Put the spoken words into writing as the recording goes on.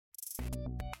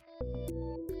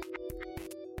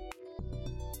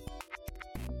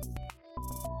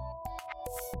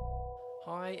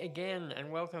Hi again, and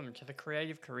welcome to the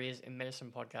Creative Careers in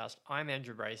Medicine podcast. I'm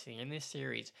Andrew Bracey, and in this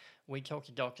series, we talk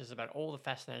to doctors about all the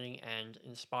fascinating and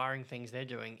inspiring things they're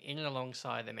doing in and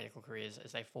alongside their medical careers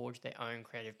as they forge their own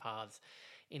creative paths.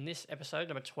 In this episode,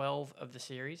 number 12 of the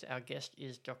series, our guest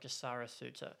is Dr. Sara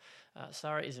Souter.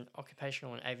 Sara is an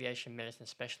occupational and aviation medicine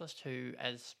specialist who,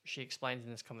 as she explains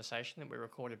in this conversation that we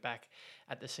recorded back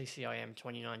at the CCIM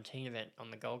 2019 event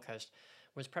on the Gold Coast,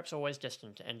 was perhaps always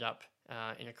destined to end up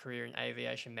in a career in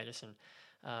aviation medicine.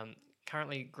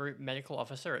 Currently Group Medical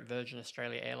Officer at Virgin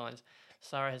Australia Airlines,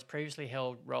 Sara has previously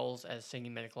held roles as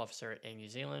Senior Medical Officer at Air New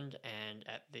Zealand and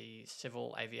at the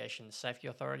Civil Aviation Safety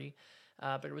Authority.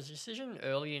 But it was a decision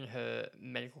early in her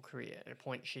medical career, at a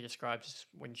point she describes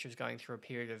when she was going through a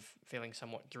period of feeling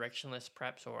somewhat directionless,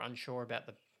 perhaps, or unsure about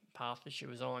the path that she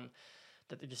was on,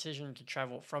 that the decision to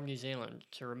travel from New Zealand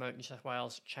to remote New South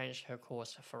Wales changed her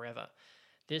course forever.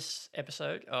 This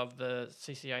episode of the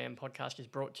CCIM podcast is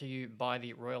brought to you by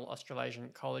the Royal Australasian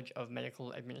College of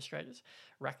Medical Administrators.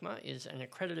 RACMA is an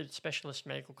accredited specialist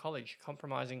medical college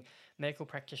comprising medical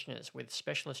practitioners with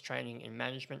specialist training in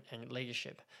management and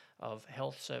leadership of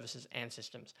health services and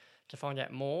systems. To find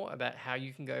out more about how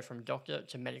you can go from doctor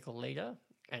to medical leader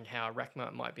and how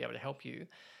RACMA might be able to help you,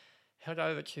 head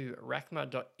over to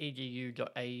racma.edu.au.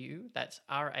 That's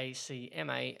racma.edu.au.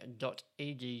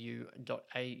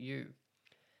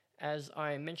 As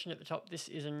I mentioned at the top, this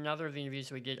is another of the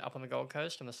interviews we did up on the Gold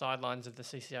Coast on the sidelines of the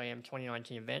CCIM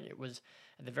 2019 event. It was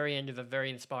at the very end of a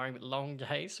very inspiring but long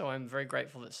day, so I'm very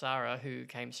grateful that Sara, who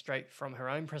came straight from her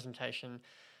own presentation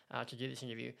to do this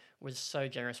interview, was so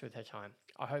generous with her time.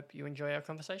 I hope you enjoy our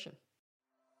conversation.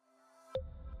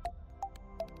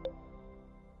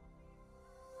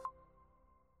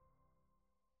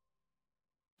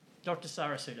 Dr.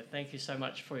 Sara Souter, thank you so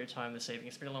much for your time this evening.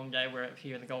 It's been a long day. We're up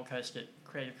here in the Gold Coast at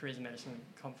Creative Careers in Medicine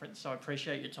Conference, so I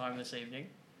appreciate your time this evening.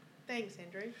 Thanks,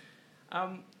 Andrew.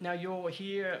 Now, you're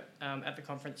here at the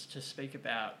conference to speak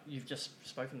about, you've just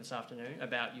spoken this afternoon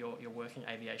about your work in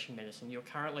aviation medicine. You're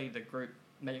currently the Group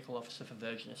Medical Officer for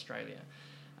Virgin Australia.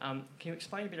 Can you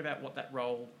explain a bit about what that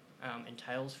role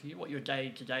entails for you, what your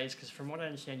day-to-day is? Because from what I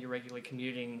understand, you're regularly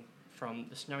commuting from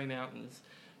the Snowy Mountains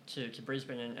to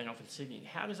Brisbane and off to Sydney.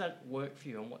 How does that work for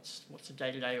you, and what's a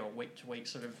day-to-day or week-to-week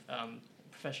sort of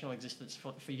professional existence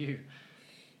for you?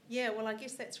 Yeah, well, I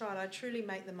guess that's right. I truly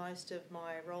make the most of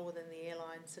my role within the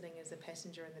airline, sitting as a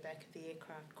passenger in the back of the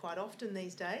aircraft quite often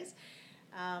these days.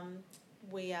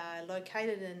 We are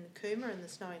located in Cooma in the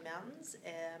Snowy Mountains,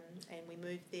 and we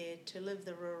moved there to live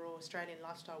the rural Australian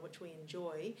lifestyle, which we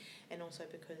enjoy, and also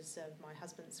because of my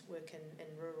husband's work in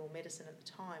rural medicine at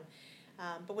the time.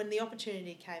 But when the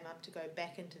opportunity came up to go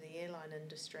back into the airline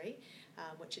industry,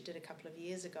 which it did a couple of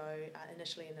years ago,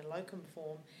 initially in a locum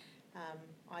form,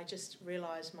 I just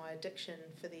realised my addiction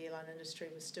for the airline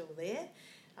industry was still there.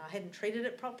 I hadn't treated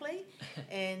it properly,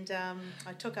 and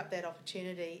I took up that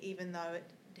opportunity, even though it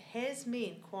has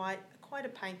meant quite a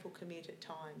painful commute at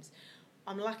times.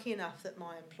 I'm lucky enough that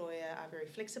my employer are very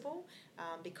flexible.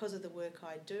 Because of the work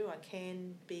I do, I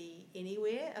can be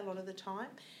anywhere a lot of the time.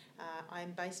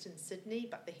 I'm based in Sydney,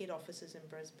 but the head office is in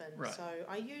Brisbane. Right. So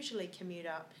I usually commute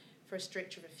up for a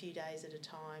stretch of a few days at a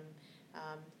time.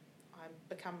 I've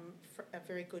become a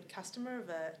very good customer of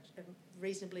a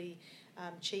reasonably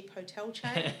cheap hotel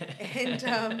chain.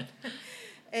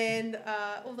 And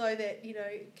although that,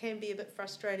 can be a bit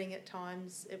frustrating at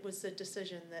times, it was a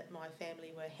decision that my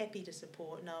family were happy to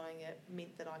support, knowing it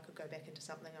meant that I could go back into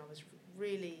something I was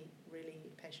really, really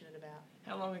passionate about.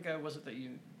 How long ago was it that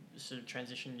you sort of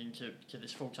transitioned into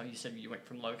this full-time? You said you went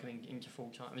from locum into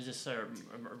full-time. Is this a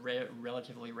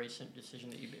relatively recent decision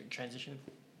that you transitioned?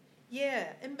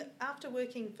 Yeah, and after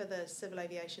working for the Civil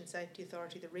Aviation Safety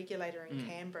Authority, the regulator in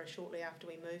Canberra, shortly after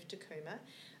we moved to Cooma,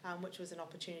 which was an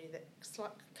opportunity that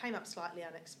came up slightly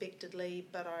unexpectedly,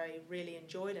 but I really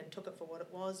enjoyed and took it for what it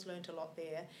was, learnt a lot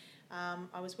there.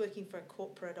 I was working for a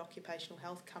corporate occupational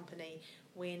health company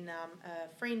when a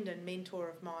friend and mentor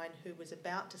of mine who was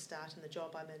about to start in the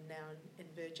job I'm in now in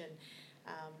Virgin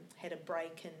had a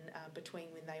break in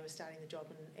between when they were starting the job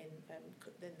and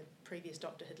then the previous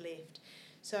doctor had left.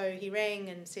 So he rang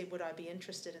and said, would I be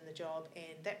interested in the job?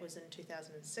 And that was in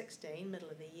 2016, middle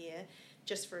of the year,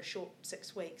 just for a short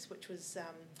 6 weeks, which was,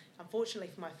 unfortunately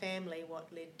for my family,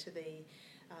 what led to the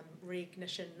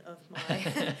reignition of my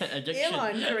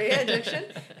airline career addiction.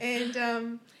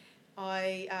 And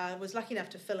I was lucky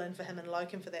enough to fill in for him in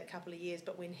locum for that couple of years,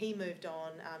 but when he moved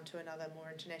on to another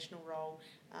more international role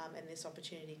and this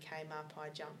opportunity came up, I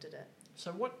jumped at it.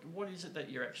 So what is it that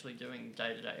you're actually doing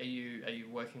day to day? Are you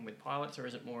working with pilots, or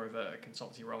is it more of a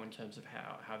consultancy role in terms of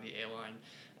how the airline,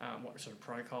 what sort of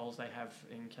protocols they have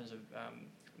in terms of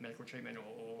medical treatment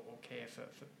or care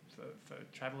for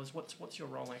travellers? What's your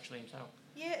role actually entail?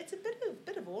 Yeah, it's a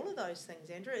bit of all of those things,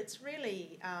 Andrew. It's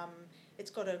really it's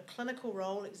got a clinical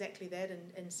role, exactly that,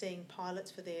 in seeing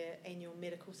pilots for their annual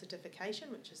medical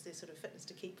certification, which is their sort of fitness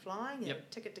to keep flying, Yep.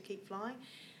 a ticket to keep flying.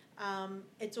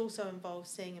 It's also involved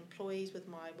seeing employees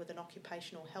with an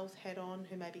occupational health hat on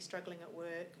who may be struggling at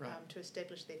work, Right. to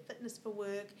establish their fitness for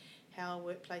work, how a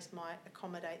workplace might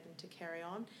accommodate them to carry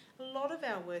on. A lot of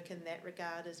our work in that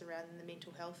regard is around the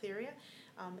mental health area.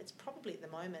 It's probably at the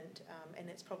moment, and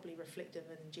it's probably reflective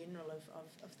in general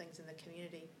of things in the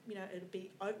community. It'll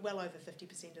be well over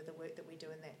 50% of the work that we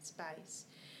do in that space.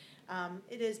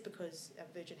 It is because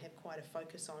Virgin have quite a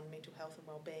focus on mental health and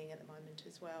wellbeing at the moment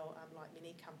as well, like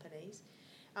many companies.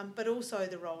 But also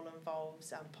the role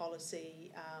involves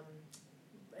policy,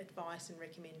 advice and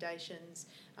recommendations.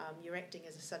 You're acting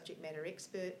as a subject matter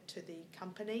expert to the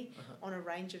company on a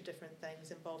range of different things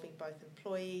involving both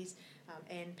employees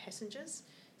and passengers.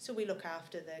 So we look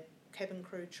after the cabin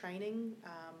crew training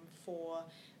for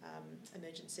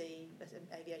emergency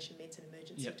aviation medicine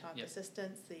emergency type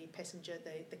assistance, the passenger,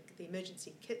 the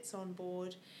emergency kits on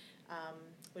board.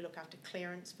 We look after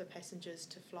clearance for passengers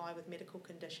to fly with medical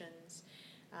conditions,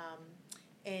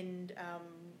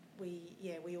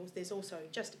 there's also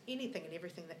just anything and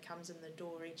everything that comes in the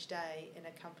door each day in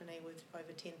a company with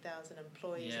over 10,000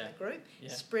 employees in a group,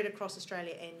 spread across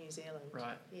Australia and New Zealand.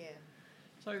 Right. Yeah.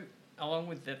 So along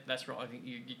with that, that's right, I think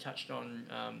you touched on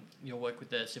your work with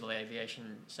the Civil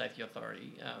Aviation Safety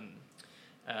Authority.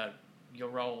 Your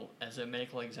role as a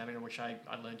medical examiner, which I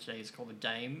learned today is called a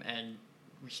DAME, and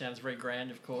which sounds very grand,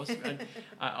 of course. And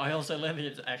I also learned that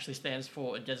it actually stands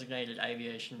for a Designated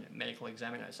Aviation Medical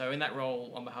Examiner. So in that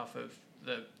role, on behalf of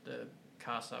the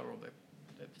CASA, or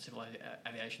the Civil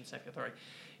Aviation Safety Authority,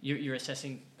 you're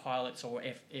assessing pilots or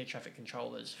air traffic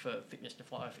controllers for fitness to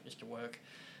fly, fitness to work.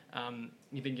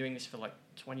 You've been doing this for like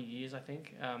 20 years, I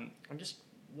think.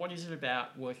 What is it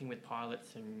about working with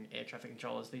pilots and air traffic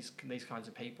controllers, these kinds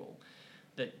of people,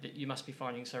 that you must be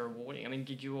finding so rewarding? I mean,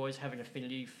 did you always have an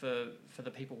affinity for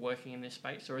the people working in this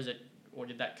space, or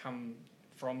did that come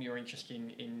from your interest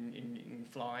in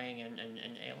flying and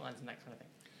airlines and that kind of thing?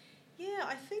 Yeah,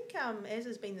 I think as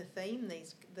has been the theme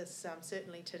this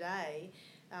certainly today,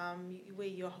 where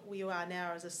you are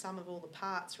now as a sum of all the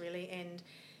parts really, and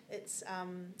it's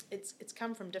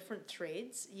come from different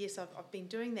threads. Yes, I've been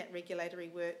doing that regulatory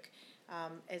work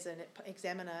as an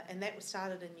examiner, and that was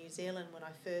started in New Zealand when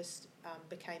I first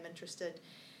became interested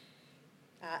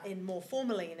in more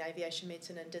formally in aviation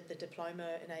medicine, and did the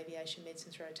diploma in aviation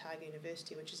medicine through Otago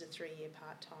University, which is a 3-year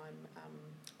part-time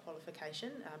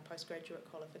qualification, postgraduate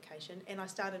qualification, and I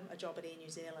started a job at Air New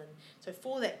Zealand. So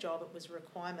for that job, it was a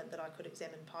requirement that I could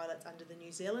examine pilots under the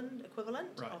New Zealand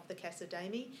equivalent of the CASA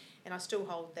DAME, and I still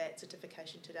hold that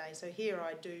certification today. So here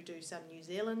I do some New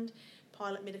Zealand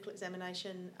pilot medical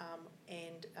examination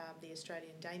and the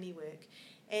Australian DAME work.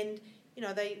 And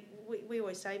we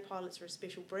always say pilots are a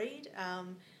special breed.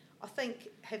 I think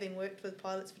having worked with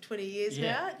pilots for 20 years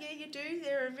now, you do.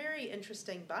 They're a very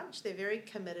interesting bunch. They're very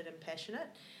committed and passionate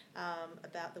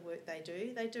about the work they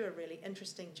do. They do a really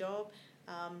interesting job,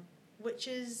 which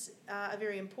is a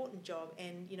very important job,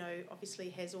 and obviously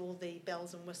has all the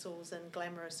bells and whistles and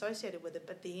glamour associated with it.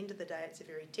 But at the end of the day, it's a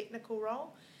very technical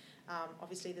role.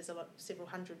 Obviously, there's several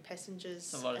hundred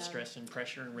passengers. A lot of stress and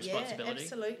pressure and responsibility. Yeah,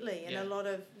 absolutely, and a lot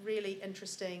of really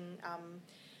interesting,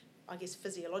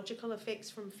 physiological effects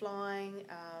from flying,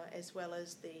 as well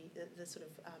as the sort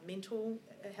of mental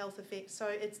health effects. So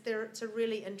it's a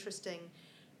really interesting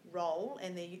role,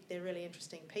 and they're really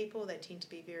interesting people. They tend to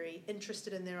be very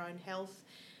interested in their own health.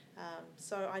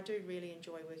 So I do really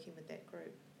enjoy working with that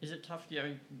group. Is it tough,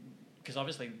 because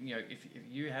obviously, if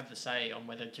you have the say on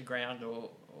whether to ground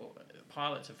or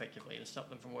pilots effectively to stop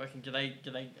them from working, do they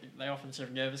often sort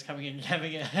of nervous coming in and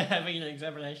having an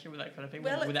examination with that kind of thing,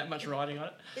 with that much riding on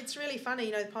it? It's really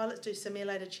funny, pilots do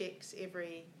simulator checks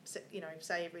every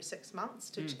 6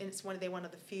 months, and it's one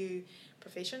of the few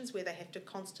professions where they have to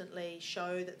constantly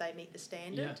show that they meet the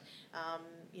standard.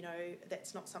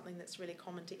 That's not something that's really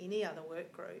common to any other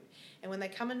work group. And when they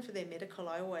come in for their medical,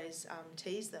 I always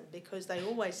tease them, because they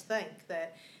always think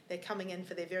that they're coming in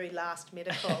for their very last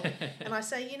medical. And I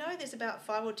say, there's about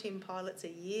 5 or 10 pilots a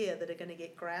year that are going to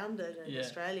get grounded in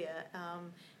Australia,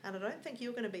 and I don't think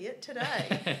you're going to be it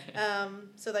today.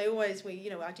 So they always,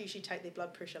 I'd usually take their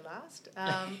blood pressure last,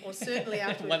 or certainly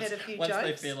after we've had a few jokes. Once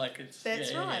they feel like it's...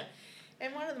 That's right.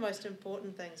 And one of the most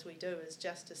important things we do is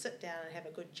just to sit down and have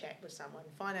a good chat with someone,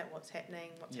 find out what's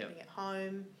happening at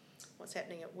home, what's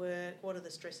happening at work, what are the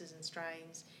stresses and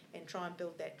strains, and try and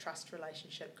build that trust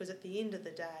relationship. Because at the end of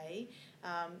the day,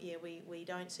 we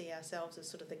don't see ourselves as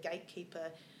sort of the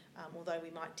gatekeeper, although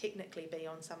we might technically be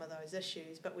on some of those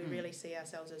issues, but we really see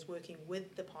ourselves as working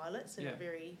with the pilots in a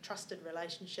very trusted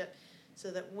relationship, so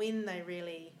that when they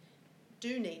really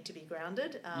do need to be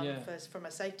grounded, from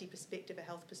a safety perspective, a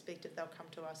health perspective, they'll come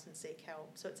to us and seek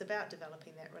help. So it's about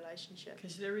developing that relationship.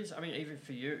 Because there is, I mean, even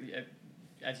for you,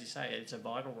 as you say, it's a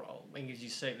vital role. I mean, as you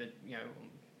see that, you know,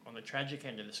 on the tragic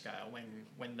end of the scale,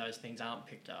 when those things aren't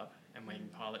picked up, and when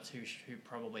pilots who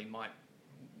probably might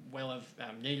well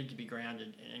have needed to be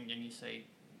grounded, and you see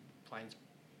planes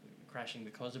crashing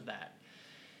because of that,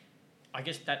 I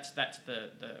guess that's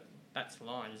the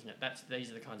line, isn't it? These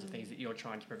are the kinds of things that you're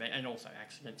trying to prevent, and also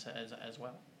accidents as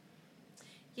well.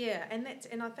 Yeah, and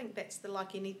I think that's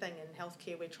like anything in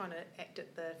healthcare, we're trying to act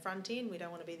at the front end. We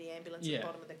don't want to be the ambulance at the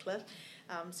bottom of the cliff.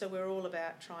 So we're all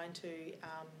about trying to,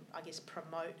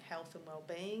 promote health and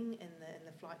well-being in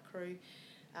the flight crew.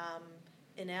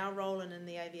 In our role and in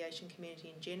the aviation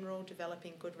community in general,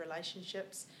 developing good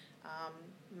relationships,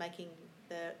 making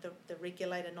the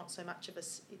regulator not so much of a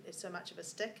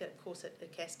stick. Of course,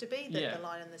 it has to be the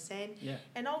line in the sand. Yeah.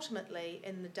 And ultimately,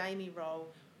 in the DAMI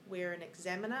role, we're an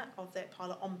examiner of that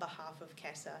pilot on behalf of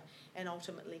CASA, and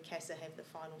ultimately CASA have the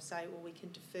final say, or we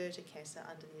can defer to CASA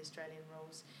under the Australian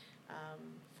rules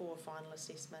for final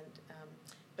assessment.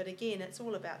 But again, it's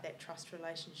all about that trust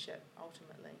relationship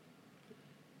ultimately.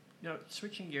 Now,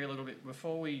 switching gear a little bit,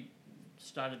 before we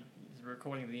started the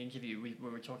recording of the interview, we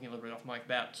were talking a little bit off mic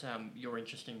about your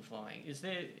interest in flying. Is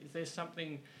there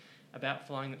something about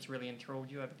flying that's really enthralled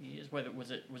you over the years? Whether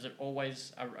was it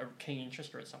always a keen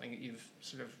interest, or it's something that you've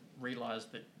sort of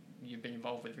realised that you've been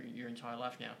involved with your entire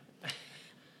life now?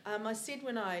 I said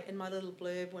in my little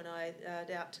blurb when I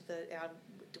out to our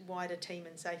wider team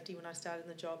in safety when I started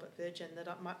the job at Virgin,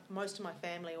 that most of my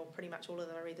family, or pretty much all of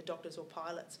them, are either doctors or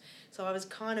pilots. So I was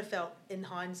kind of felt in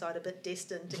hindsight a bit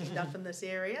destined to end up in this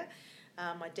area.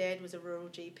 My dad was a rural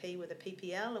GP with a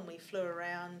PPL, and we flew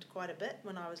around quite a bit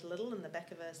when I was little in the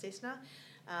back of a Cessna.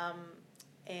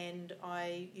 And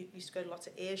I used to go to lots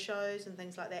of air shows and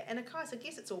things like that. And of course, I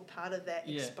guess it's all part of that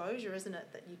exposure, isn't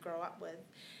it, that you grow up with.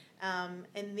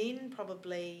 And then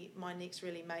probably my next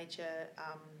really major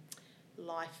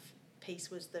life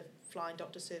piece was the flying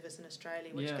doctor service in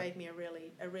Australia, which gave me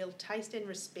a real taste and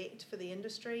respect for the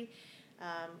industry.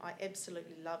 I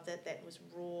absolutely loved it. That was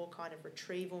raw kind of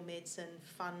retrieval medicine,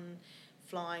 fun,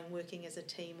 flying, working as a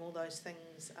team, all those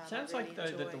things. Sounds really like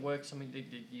though that the work, something that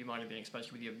you might have been exposed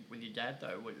to with your dad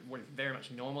though, would have very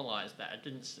much normalised that.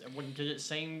 Did it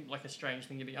seem like a strange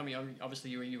thing to be? I mean,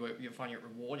 obviously you were finding it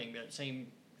rewarding, but it seemed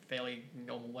fairly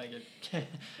normal way to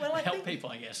help people,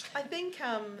 I guess. I think,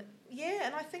 and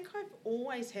I think I've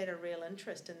always had a real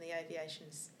interest in the aviation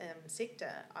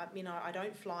sector. I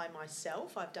don't fly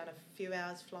myself. I've done a few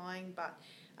hours flying, but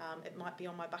it might be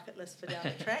on my bucket list for down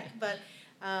the track. But,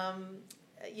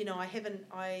 I haven't.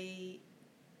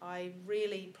 I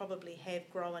really probably have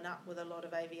grown up with a lot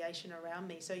of aviation around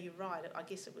me. So you're right. I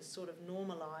guess it was sort of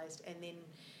normalised, and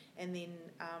then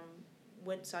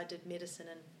once I did medicine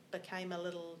and became a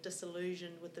little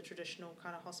disillusioned with the traditional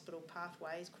kind of hospital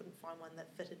pathways, couldn't find one that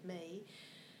fitted me,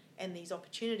 and these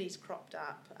opportunities cropped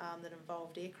up that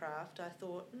involved aircraft, I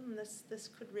thought, this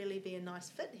could really be a nice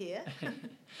fit here.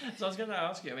 So I was going to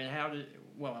ask you,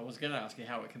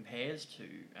 how it compares to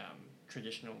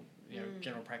traditional,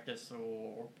 general practice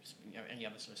or any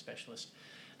other sort of specialist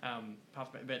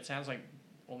pathway, but it sounds like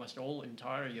almost all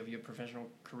entirety of your professional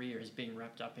career has been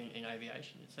wrapped up in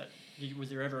aviation. Was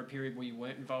there ever a period where you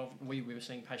weren't involved, we were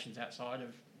seeing patients outside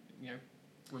of,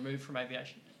 removed from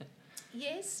aviation?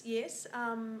 Yes.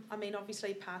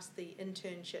 Obviously past the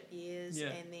internship years,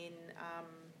 and then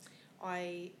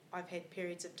I've had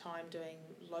periods of time doing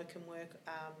locum work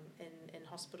in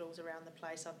hospitals around the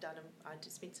place. I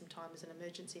just spent some time as an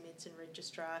emergency medicine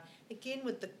registrar, again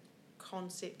with the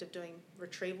concept of doing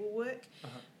retrieval work,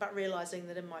 but realising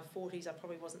that in my 40s I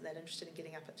probably wasn't that interested in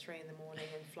getting up at 3 a.m.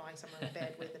 and flying somewhere in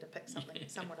bad weather to pick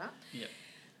someone up.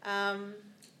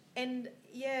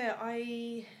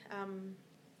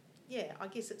 I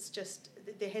guess it's just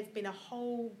there have been a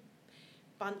whole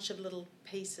bunch of little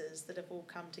pieces that have all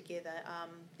come together.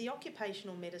 The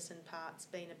occupational medicine part's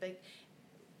been a big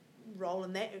role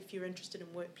in that if you're interested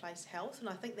in workplace health, and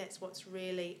I think that's what's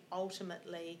really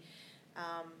ultimately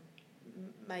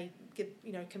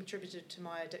contributed to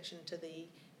my addiction to the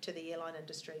airline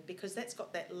industry, because that's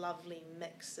got that lovely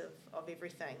mix of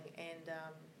everything. And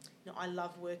I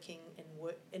love working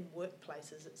in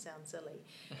workplaces. It sounds silly,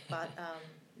 but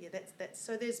that's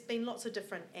so. There's been lots of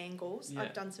different angles. Yeah.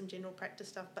 I've done some general practice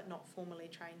stuff, but not formally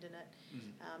trained in it,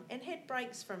 and had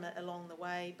breaks from it along the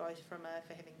way, both for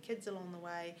having kids along the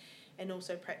way, and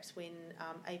also perhaps when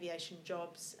aviation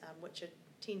jobs, which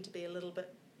tend to be a little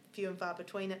bit few and far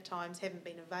between at times, haven't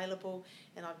been available,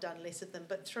 and I've done less of them.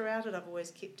 But throughout it, I've always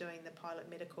kept doing the pilot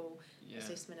medical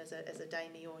assessment as a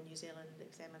DAME or New Zealand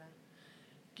examiner.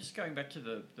 Just going back to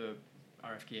the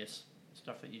RFDS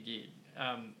stuff that you did,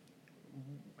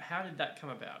 how did that come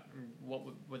about? What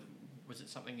was it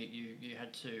something that you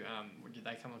had to? Did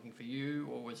they come looking for you,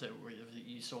 or was it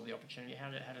you saw the opportunity? How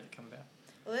did it come about?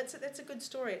 Well, that's a good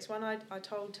story. It's one I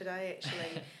told today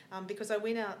actually, because I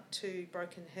went out to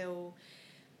Broken Hill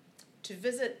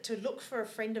to look for a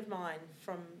friend of mine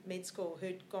from med school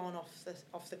who'd gone off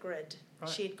the grid. Right.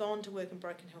 She had gone to work in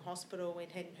Broken Hill Hospital. We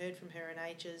hadn't heard from her in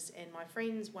ages, and my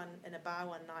friends in a bar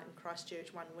one night in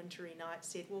Christchurch, one wintry night,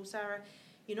 said, "Well, Sarah,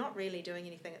 you're not really doing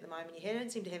anything at the moment. You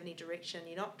don't seem to have any direction.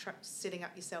 You're not setting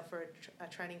up yourself for a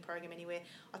training program anywhere.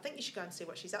 I think you should go and see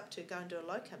what she's up to. Go and do a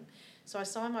locum." So I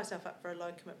signed myself up for a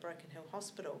locum at Broken Hill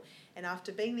Hospital, and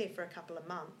after being there for a couple of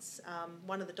months,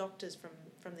 one of the doctors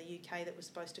from the UK that was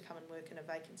supposed to come and work in a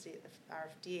vacancy at the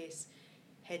RFDS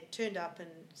had turned up and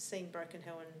seen Broken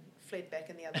Hill and fled back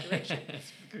in the other direction.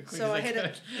 So I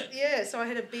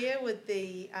had a beer with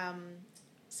the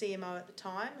CMO at the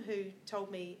time, who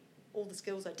told me all the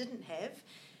skills I didn't have,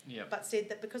 but said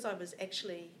that because I was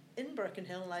actually in Broken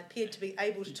Hill and I appeared to be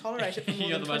able to tolerate it for more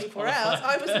than 24 hours,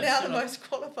 I was now the most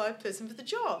qualified person for the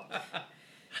job.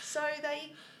 So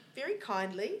they very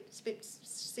kindly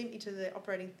sent me to the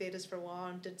operating theatres for a while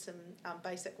and did some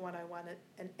basic 101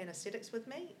 anaesthetics with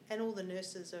me, and all the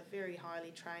nurses are very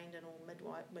highly trained and all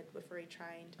midwifery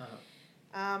trained.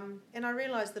 And I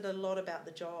realised that a lot about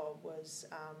the job was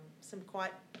some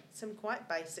quite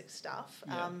basic stuff,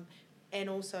 and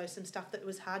also some stuff that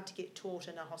was hard to get taught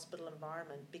in a hospital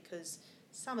environment, because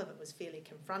some of it was fairly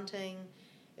confronting.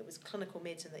 It was clinical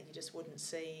medicine that you just wouldn't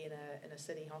see in a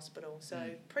city hospital.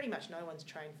 So pretty much no one's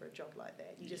trained for a job like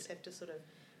that. You just have to sort of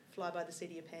fly by the seat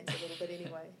of your pants a little bit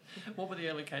anyway. What were the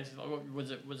early cases like?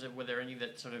 Were there any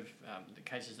that sort of the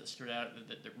cases that stood out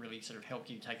that really sort of helped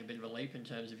you take a bit of a leap in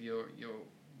terms of your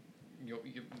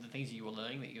the things that you were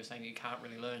learning that you were saying you can't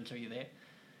really learn until you're there?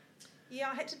 Yeah,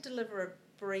 I had to deliver a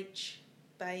breech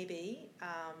baby,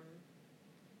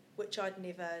 which I'd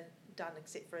never done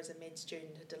except for as a med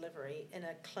student, a delivery in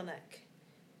a clinic,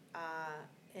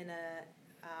 in a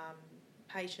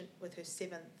patient with her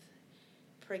 7th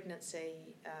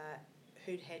pregnancy,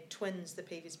 who'd had twins the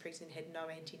previous pregnancy, had no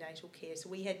antenatal care, so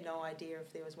we had no idea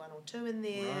if there was 1 or 2 in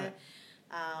there. Right.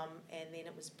 And then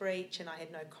it was breech, and I had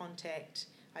no contact.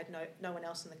 I had no one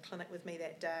else in the clinic with me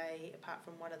that day, apart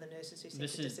from one of the nurses who seemed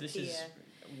to disappear. This is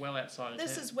well outside of town.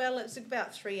 It's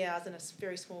about 3 hours in a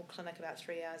very small clinic, about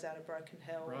 3 hours out of Broken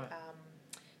Hill. Right.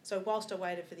 So whilst I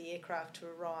waited for the aircraft to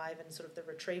arrive and sort of the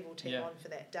retrieval team on for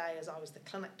that day, as I was the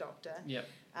clinic doctor,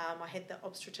 I had the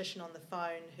obstetrician on the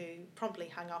phone who promptly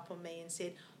hung up on me and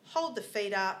said, "Hold the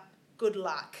feet up, good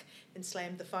luck," and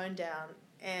slammed the phone down.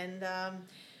 And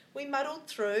we muddled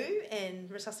through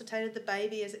and resuscitated the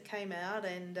baby as it came out,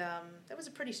 and that was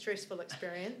a pretty stressful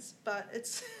experience, but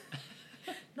it's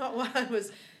not what I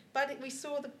was... But we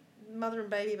saw the mother and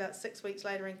baby about 6 weeks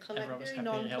later in clinic, very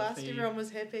nonplussed, everyone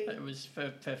was happy. It was a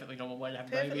perfectly normal way to have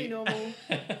a Perfectly baby. normal.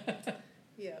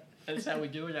 Yeah. That's how we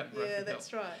do it at Broken Hill. Yeah,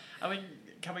 that's right. I mean,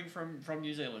 coming from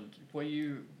New Zealand, were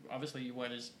you... Obviously you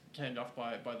weren't as turned off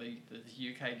by the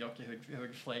UK doctor who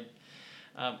had fled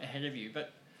ahead of you,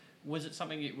 but... Was it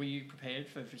something were you prepared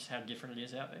for just how different it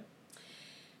is out there?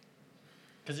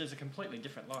 Because it's a completely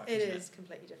different life. It is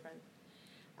completely different.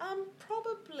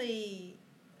 Probably,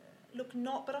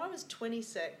 not. But I was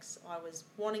 26. I was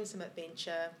wanting some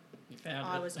adventure. You found it.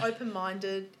 I was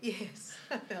open-minded. Yes,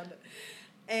 I found it,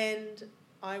 and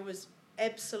I was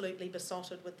absolutely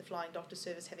besotted with the Flying Doctor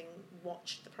Service, having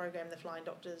watched the program The Flying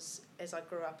Doctors as I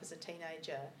grew up as a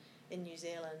teenager in New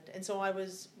Zealand, and so I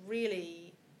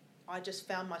just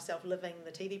found myself living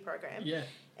the TV program. Yeah.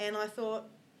 And I thought,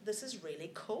 this is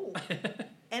really cool.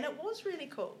 And it was really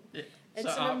cool. Yeah.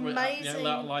 It's so an amazing...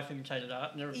 life imitated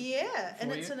art. Yeah,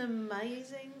 and it's an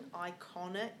amazing,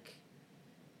 iconic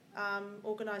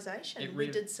organisation. We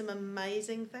did some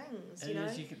amazing things, you know.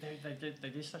 They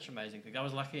did such amazing things. I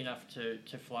was lucky enough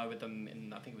to fly with them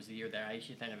in, I think it was the year of their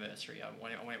 80th anniversary. I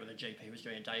went with a GP who was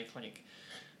doing a day clinic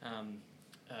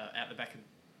out the back of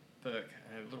Burke,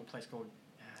 a little place called...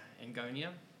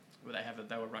 Angonia, where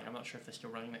they were running. I'm not sure if they're still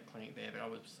running that clinic there, but I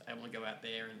was able to go out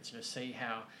there and sort of see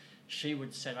how she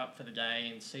would set up for the day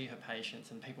and see her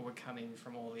patients, and people would come in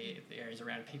from all the areas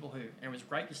around. And it was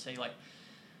great to see like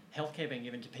healthcare being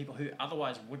given to people who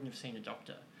otherwise wouldn't have seen a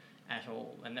doctor at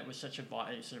all, and that was such a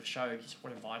it sort of showed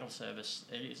what a vital service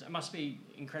it is. It must be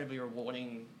incredibly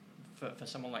rewarding for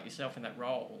someone like yourself in that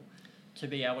role to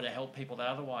be able to help people that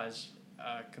otherwise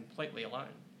are completely alone.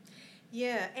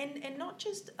 Yeah, and not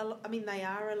just, I mean, they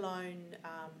are alone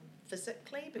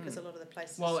physically because a lot of the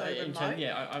places are so remote.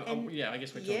 I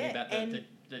guess we're talking about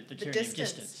the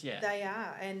distance. Yeah, they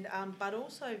are, and but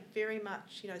also very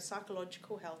much,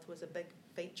 psychological health was a big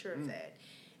feature of that.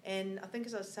 And I think,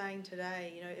 as I was saying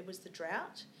today, it was the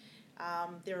drought.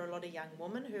 There are a lot of young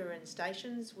women who are in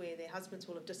stations where their husbands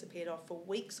will have disappeared off for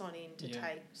weeks on end to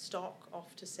take stock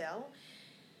off to sell.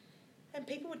 And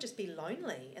people would just be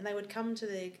lonely, and they would come to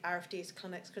the RFDS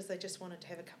clinics because they just wanted to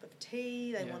have a cup of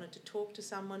tea, they wanted to talk to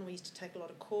someone. We used to take a lot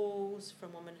of calls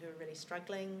from women who were really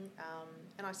struggling.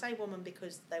 And I say women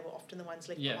because they were often the ones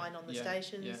left behind on the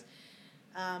stations.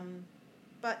 Yeah.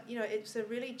 But, it's a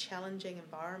really challenging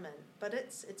environment, but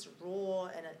it's raw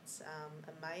and it's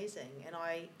amazing. And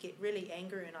I get really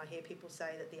angry when I hear people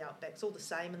say that the outback's all the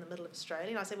same in the middle of Australia.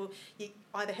 And I say, well, you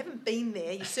either haven't been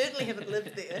there, you certainly haven't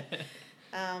lived there.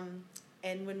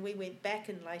 And when we went back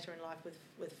later in life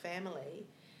with family,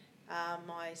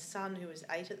 my son, who was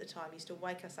 8 at the time, used to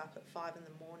wake us up at 5 in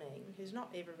the morning, who's not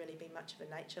ever really been much of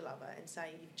a nature lover, and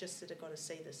say, you've just sort of got to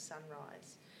see this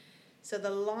sunrise. So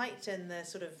the light and the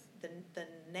sort of the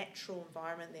natural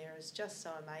environment there is just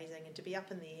so amazing, and to be up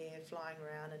in the air, flying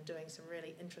around and doing some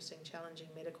really interesting, challenging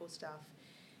medical stuff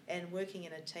and working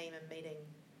in a team and meeting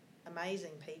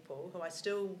amazing people who I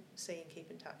still see and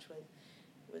keep in touch with,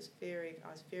 I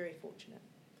was very fortunate.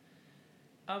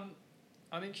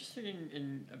 I'm interested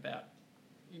in about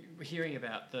hearing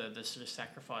about the sort of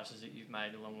sacrifices that you've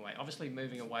made along the way. Obviously,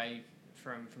 moving away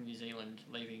from New Zealand,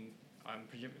 leaving, I'm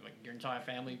presuming, like your entire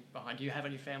family behind. Do you have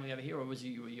any family over here, or were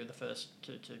you the first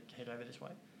to head over this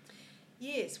way?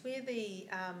 Yes, we're the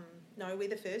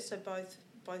first. So both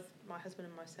my husband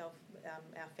and myself,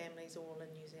 our families all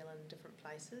in New Zealand, different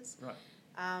places.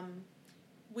 Right.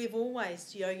 We've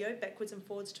always yo-yoed backwards and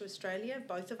forwards to Australia,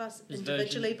 both of us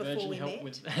individually before we met.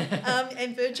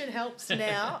 And Virgin helps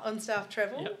now on staff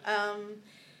travel.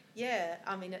 Yep.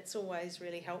 I mean, it's always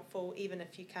really helpful, even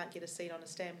if you can't get a seat on a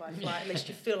standby flight, at least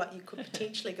you feel like you could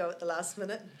potentially go at the last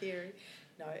minute in theory.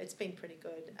 No, it's been pretty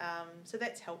good. So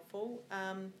that's helpful.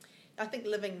 I think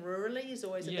living rurally is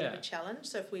always a bit of a challenge.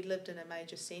 So if we lived in a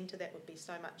major centre, that would be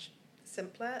so much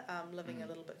simpler. Living a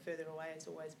little bit further away has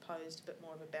always posed a bit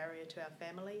more of a barrier to our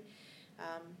family.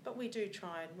 But we do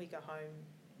try, and we go home,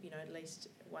 at least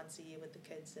once a year with the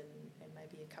kids, and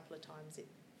maybe a couple of times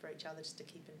for each other, just to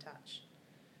keep in touch.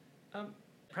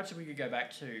 Perhaps if we could go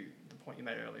back to the point you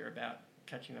made earlier about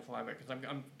catching the flying, because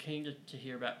I'm keen to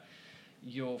hear about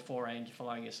your foray into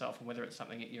flying yourself and whether it's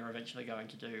something that you're eventually going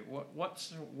to do.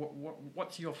 What's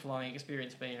your flying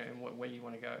experience been, and where do you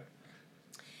want to go?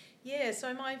 Yeah,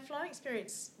 so my flying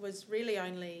experience was really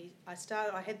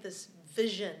I had this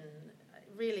vision,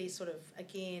 really sort of,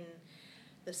 again,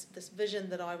 this vision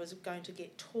that I was going to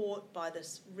get taught by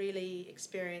this really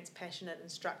experienced, passionate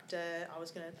instructor.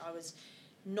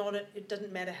 It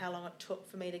didn't matter how long it took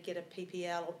for me to get a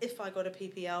PPL, or if I got a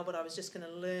PPL, but I was just going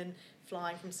to learn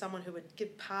flying from someone who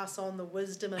would pass on the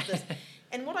wisdom of this.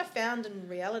 And what I found in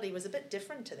reality was a bit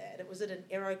different to that. It was at an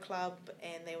aero club,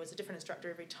 and there was a different instructor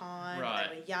every time. Right.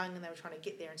 They were young, and they were trying to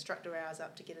get their instructor hours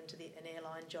up to get into an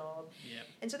airline job. Yep.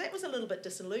 And so that was a little bit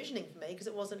disillusioning for me, because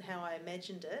it wasn't how I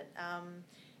imagined it.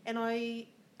 And I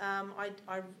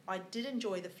did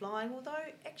enjoy the flying, although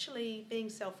actually, being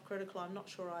self-critical, I'm not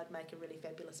sure I'd make a really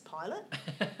fabulous pilot.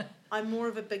 I'm more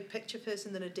of a big picture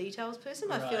person than a details person.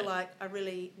 Right. I feel like I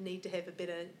really need to have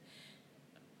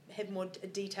more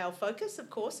detail focus, of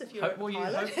course, if you're a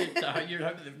pilot. You'd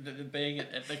hope that being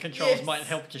at the controls might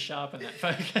help to sharpen that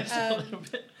focus a little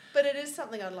bit. But it is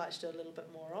something I'd like to do a little bit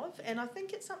more of, and I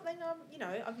think it's something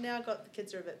I've now got, the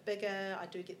kids are a bit bigger.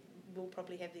 We'll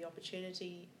probably have the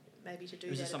opportunity maybe to do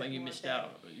that. Was it something you missed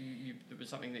out? It was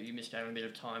something that you missed out on a bit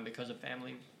of time because of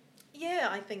family? Yeah,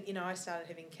 I think, I started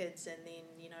having kids, and then,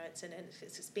 it's an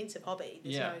expensive hobby.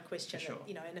 There's no question sure.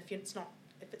 that, and if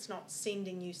it's not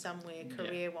sending you somewhere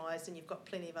career-wise, then you've got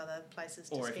plenty of other places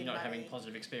to spend money. Or if you're not having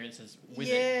positive experiences with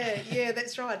it. Yeah,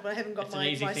 that's right. Well, I haven't got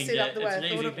my set up the way I thought it was.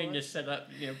 It's an easy thing to set up,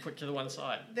 put to the one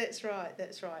side. That's right.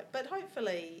 But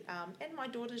hopefully, and my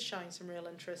daughter's showing some real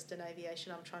interest in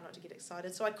aviation. I'm trying not to get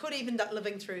excited. So I could even end up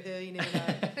living through her, you never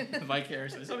know.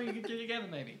 Vicariously. Something you could do together,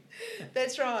 maybe.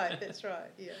 That's right,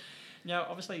 yeah. Now,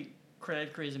 obviously,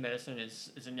 Creative Careers in Medicine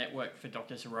is a network for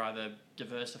doctors who are either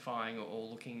diversifying or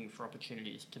looking for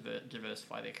opportunities to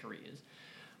diversify their careers.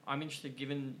 I'm interested,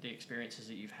 given the experiences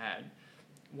that you've had,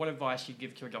 what advice you'd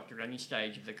give to a doctor at any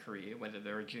stage of the career, whether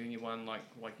they're a junior one like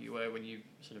you were when you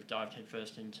sort of dived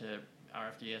headfirst into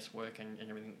RFDS work and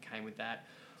everything that came with that,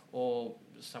 or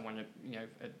someone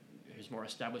who's more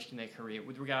established in their career,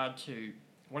 with regard to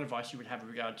what advice you would have with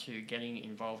regard to getting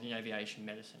involved in aviation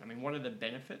medicine. I mean, what are the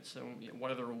benefits and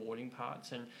what are the rewarding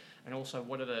parts, and also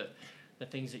what are the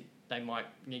things that they might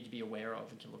need to be aware of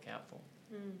and to look out for?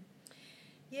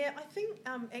 Yeah, I think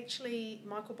actually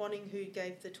Michael Bonning, who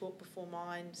gave the talk before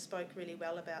mine, spoke really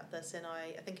well about this, and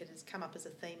I think it has come up as a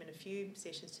theme in a few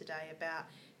sessions today about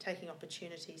taking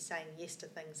opportunities, saying yes to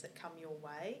things that come your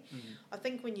way. I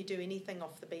think when you do anything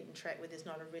off the beaten track where there's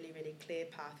not a really, really clear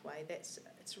pathway,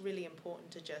 it's really important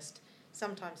to just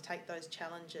sometimes take those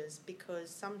challenges, because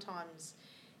sometimes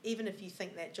even if you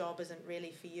think that job isn't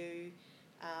really for you,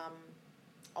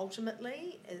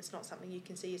 ultimately, it's not something you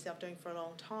can see yourself doing for a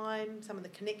long time. Some of the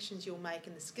connections you'll make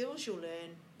and the skills you'll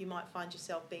learn, you might find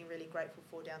yourself being really grateful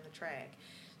for down the track.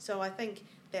 So I think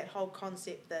that whole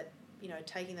concept that,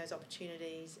 taking those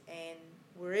opportunities, and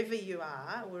wherever you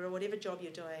are, or whatever job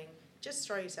you're doing, just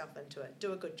throw yourself into it.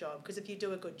 Do a good job, because if you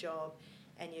do a good job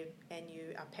and you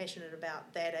are passionate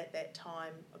about that at that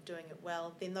time of doing it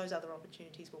well, then those other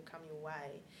opportunities will come your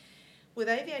way. With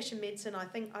aviation medicine, I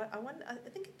think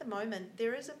at the moment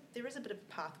there is a bit of a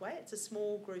pathway. It's a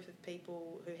small group of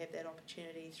people who have that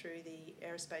opportunity through the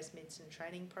aerospace medicine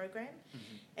training program,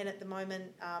 and at the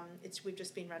moment we've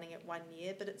just been running it 1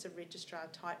 year, but it's a registrar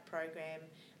type program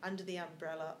under the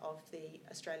umbrella of the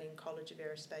Australian College of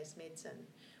Aerospace Medicine,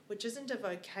 which isn't a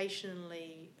vocational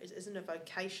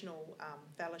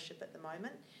fellowship at the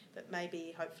moment, but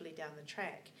maybe hopefully down the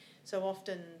track. So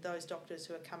often those doctors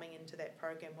who are coming into that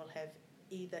program will have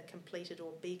either completed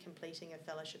or be completing a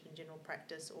fellowship in general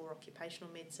practice or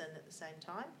occupational medicine at the same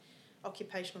time.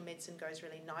 Occupational medicine goes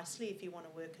really nicely if you want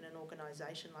to work in an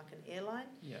organisation like an airline.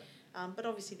 Yeah. But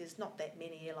obviously there's not that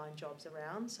many airline jobs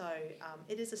around, so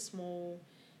it is a small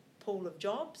pool of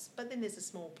jobs, but then there's a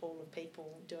small pool of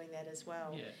people doing that as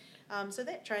well. Yeah. So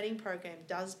that training program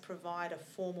does provide a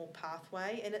formal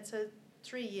pathway, and it's a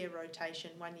 3-year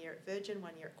rotation, 1 year at Virgin,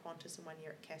 1 year at Qantas and 1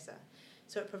 year at CASA.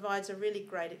 So it provides a really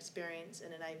great experience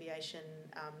in an aviation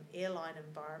airline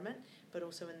environment, but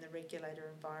also in the regulator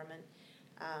environment.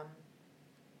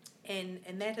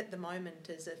 And that at the moment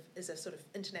is a sort of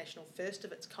international first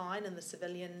of its kind in the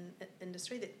civilian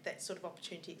industry. That sort of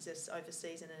opportunity exists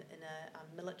overseas in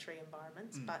a military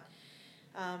environments, but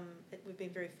we've been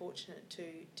very fortunate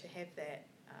to have that,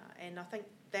 and I think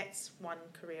that's one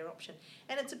career option.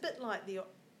 And it's a bit like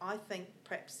I think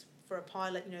perhaps for a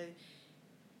pilot,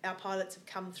 our pilots have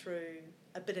come through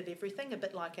a bit of everything, a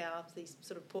bit like these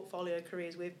sort of portfolio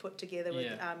careers we've put together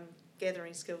with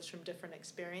gathering skills from different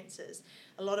experiences.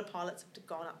 A lot of pilots have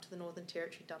gone up to the Northern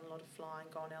Territory, done a lot of flying,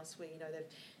 gone elsewhere. They've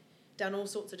done all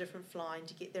sorts of different flying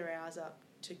to get their hours up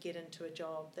to get into a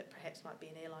job that perhaps might be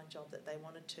an airline job that they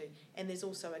wanted to. And there's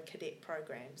also a cadet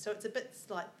program. So it's a bit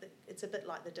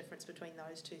like the difference between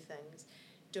those two things.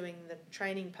 Doing the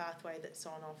training pathway that's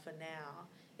on offer now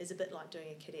is a bit like doing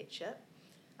a cadetship.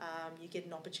 You get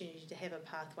an opportunity to have a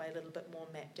pathway a little bit more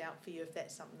mapped out for you if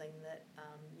that's something that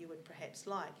you would perhaps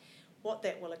like. What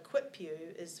that will equip you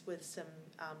is with some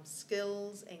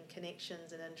skills and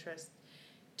connections and interests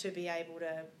to be able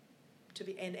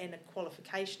and a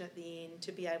qualification at the end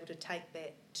to be able to take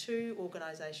that to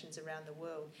organisations around the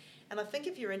world. And I think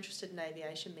if you're interested in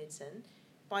aviation medicine,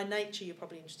 by nature you're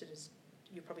probably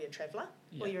a traveller,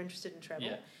 or you're interested in travel.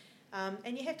 Yeah.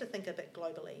 And you have to think a bit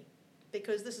globally,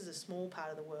 because this is a small part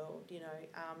of the world,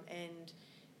 and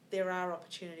there are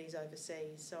opportunities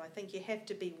overseas. So I think you have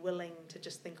to be willing to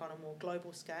just think on a more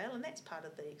global scale, and that's part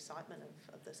of the excitement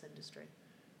of this industry.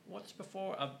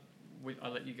 Before I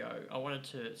let you go, I wanted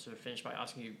to sort of finish by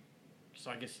asking you,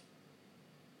 so I guess,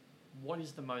 what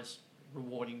is the most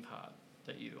rewarding part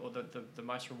or the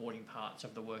most rewarding parts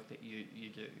of the work that you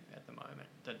do at the moment,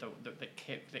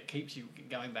 that keeps you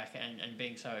going back and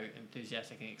being so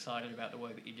enthusiastic and excited about the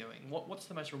work that you're doing? What's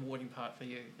the most rewarding part for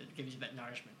you that gives you that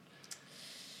nourishment?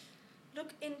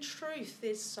 Look, in truth,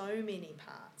 there's so many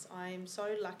parts. I'm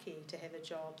so lucky to have a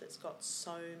job that's got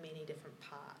so many different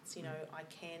parts. I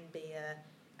can be a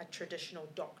traditional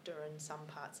doctor in some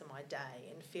parts of my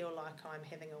day and feel like I'm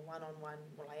having a one-on-one,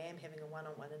 I am having a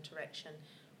one-on-one interaction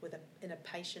in a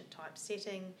patient type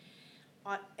setting.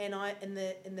 And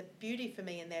the beauty for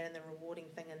me in that, and the rewarding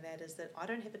thing in that, is that I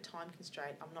don't have a time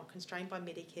constraint. I'm not constrained by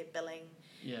Medicare billing.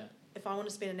 Yeah. If I want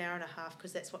to spend an hour and a half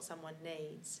because that's what someone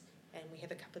needs, and we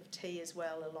have a cup of tea as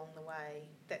well along the way.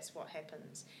 That's what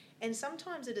happens. And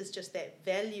sometimes it is just that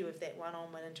value of that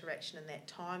one-on-one interaction and that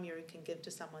time you can give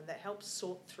to someone that helps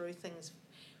sort through things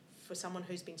for someone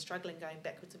who's been struggling going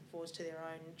backwards and forwards to their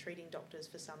own treating doctors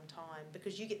for some time,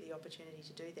 because you get the opportunity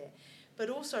to do that. But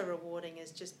also rewarding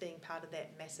is just being part of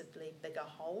that massively bigger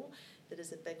whole that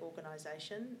is a big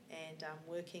organisation, and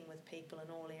working with people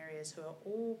in all areas who are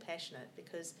all passionate,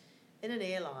 because in an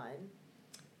airline,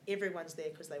 everyone's there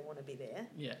because they want to be there.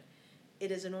 Yeah.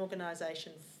 It is an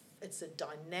organisation, it's a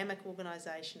dynamic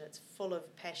organisation, it's full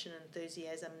of passion and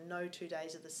enthusiasm, no 2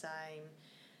 days are the same,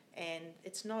 and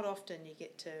it's not often you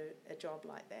get to a job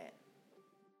like that.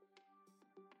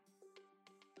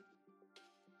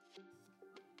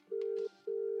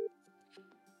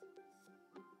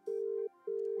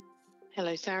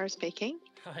 Hello, Sara speaking.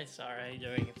 Hi, Sara. How are you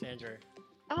doing? It's Andrew.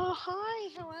 Oh, hi.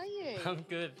 How are you? I'm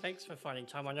good. Thanks for finding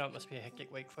time. I know it must be a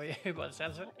hectic week for you, by the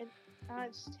sounds of it.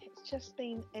 It's just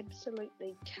been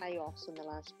absolutely chaos in the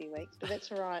last few weeks, but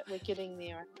that's all right. We're getting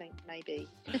there, I think, maybe.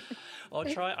 I'll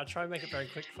try and make it very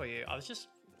quick for you. I was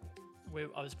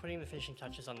putting the finishing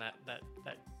touches on that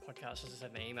podcast, as I said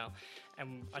in the email,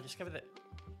 and I discovered that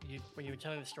when you were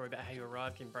telling the story about how you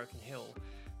arrived in Broken Hill,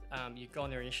 you'd gone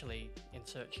there initially in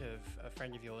search of a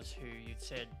friend of yours who you'd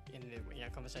said in the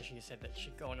conversation, you said that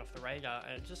she'd gone off the radar,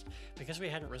 and just because we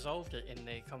hadn't resolved it in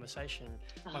the conversation,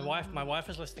 my wife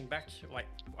was listening back to, like,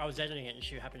 I was editing it and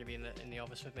she happened to be in the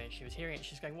office with me, and she was hearing it and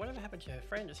she's going, whatever happened to her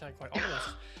friend? It sounded quite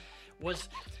ominous.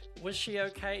 Was she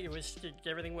okay? Did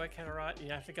everything work out all right? You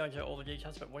don't have to go into all the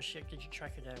details, but did you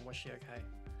track her down? Was she okay?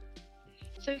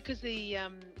 So because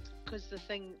the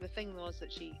thing was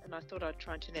that she, and I thought I'd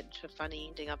try and turn that into a funny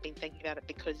ending. I've been thinking about it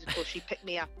because, of course, she picked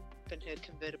me up in her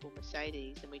convertible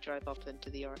Mercedes and we drove off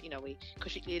into the,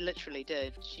 because she literally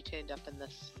did. She turned up in the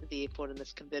airport in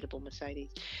this convertible Mercedes.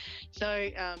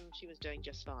 So she was doing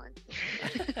just fine.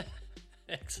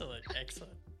 Excellent.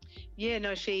 Yeah,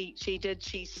 no, she did.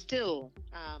 She's still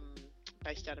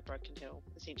based out of Broken Hill,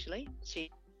 essentially.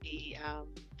 She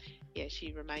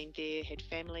remained there,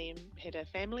 had a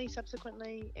family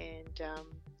subsequently, and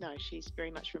no, she's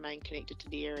very much remained connected to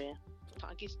the area.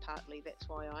 I guess partly that's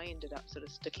why I ended up sort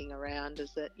of sticking around,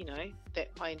 is that, that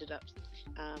I ended up,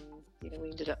 we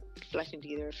ended up flatting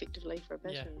together effectively for a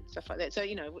bit and stuff like that. So,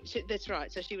 that's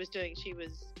right. So she was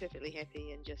perfectly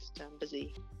happy and just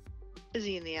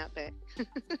busy in the outback.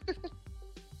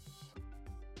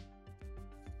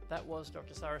 That was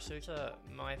Dr. Sara Souter.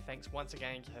 My thanks once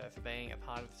again to her for being a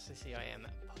part of the CCIM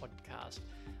podcast.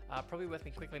 Probably worth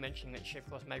me quickly mentioning that she, of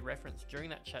course, made reference during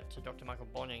that chat to Dr. Michael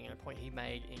Bonning and a point he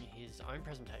made in his own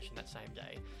presentation that same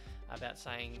day about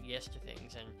saying yes to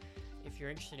things. And if you're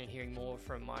interested in hearing more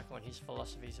from Michael and his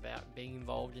philosophies about being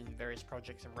involved in various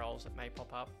projects and roles that may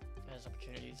pop up as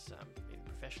opportunities, either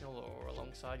professional or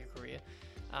alongside your career,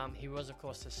 he was, of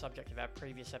course, the subject of our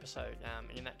previous episode,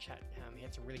 and in that chat he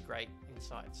had some really great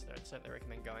insights that I'd certainly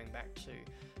recommend going back to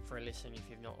for a listen if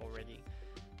you've not already.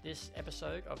 This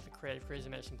episode of the Creative Careers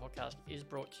in Medicine podcast is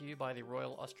brought to you by the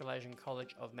Royal Australasian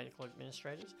College of Medical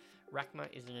Administrators. RACMA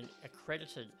is an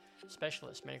accredited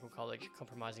specialist medical college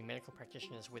comprising medical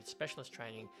practitioners with specialist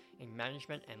training in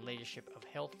management and leadership of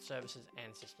health services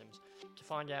and systems. To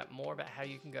find out more about how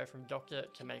you can go from doctor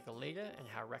to medical leader and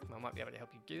how RACMA might be able to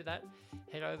help you do that,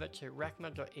 head over to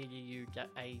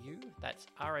racma.edu.au. That's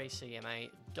racma.edu.au.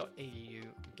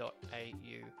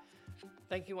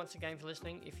 Thank you once again for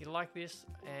listening. If you like this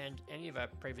and any of our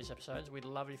previous episodes, we'd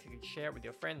love it if you could share it with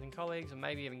your friends and colleagues, and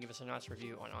maybe even give us a nice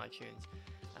review on iTunes.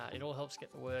 It all helps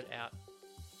get the word out.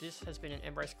 This has been an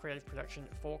Embrace Creative production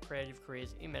for Creative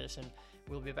Careers in Medicine.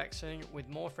 We'll be back soon with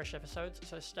more fresh episodes,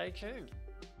 so stay tuned.